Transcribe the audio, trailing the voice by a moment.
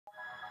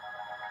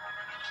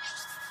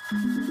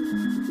Project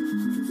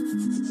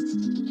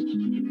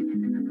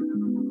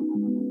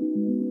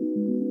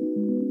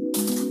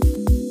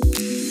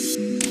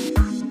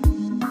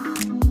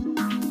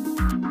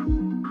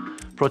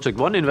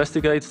 1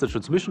 investigates the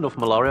transmission of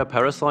malaria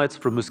parasites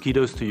from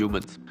mosquitoes to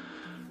humans.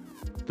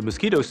 The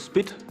mosquitoes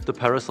spit the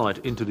parasite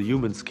into the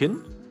human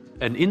skin,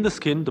 and in the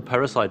skin the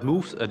parasite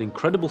moves at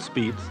incredible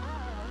speeds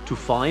to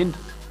find,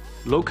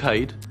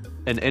 locate,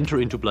 and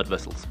enter into blood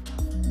vessels.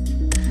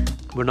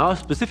 We're now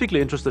specifically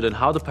interested in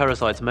how the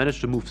parasites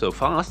manage to move so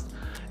fast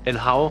and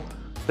how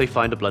they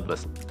find a blood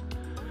vessel.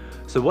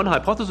 So one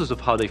hypothesis of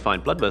how they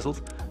find blood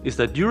vessels is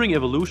that during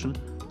evolution,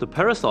 the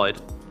parasite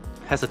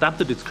has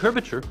adapted its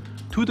curvature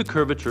to the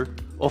curvature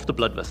of the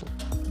blood vessel.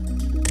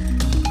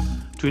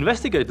 To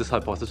investigate this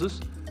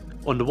hypothesis,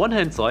 on the one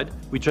hand side,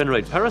 we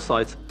generate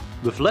parasites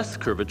with less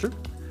curvature,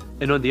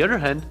 and on the other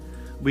hand,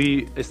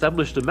 we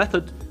established a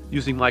method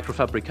using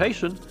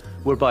microfabrication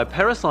whereby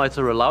parasites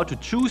are allowed to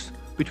choose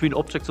between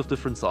objects of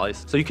different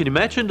size. So you can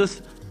imagine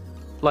this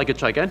like a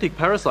gigantic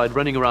parasite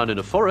running around in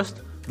a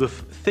forest with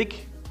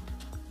thick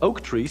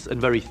oak trees and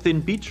very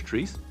thin beech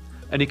trees,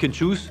 and it can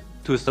choose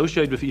to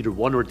associate with either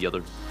one or the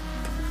other.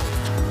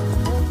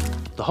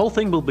 The whole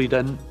thing will be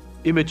then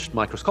imaged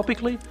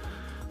microscopically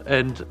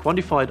and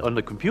quantified on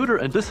the computer,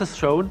 and this has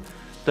shown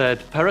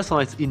that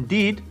parasites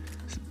indeed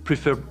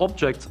prefer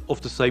objects of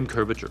the same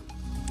curvature.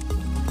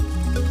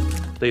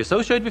 They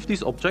associate with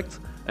these objects,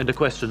 and the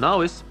question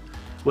now is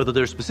whether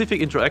there are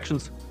specific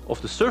interactions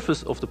of the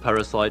surface of the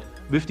parasite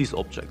with these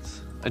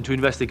objects. And to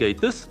investigate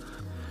this,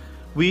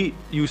 we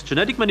use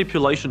genetic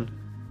manipulation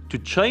to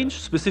change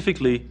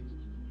specifically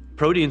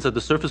proteins at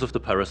the surface of the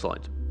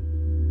parasite.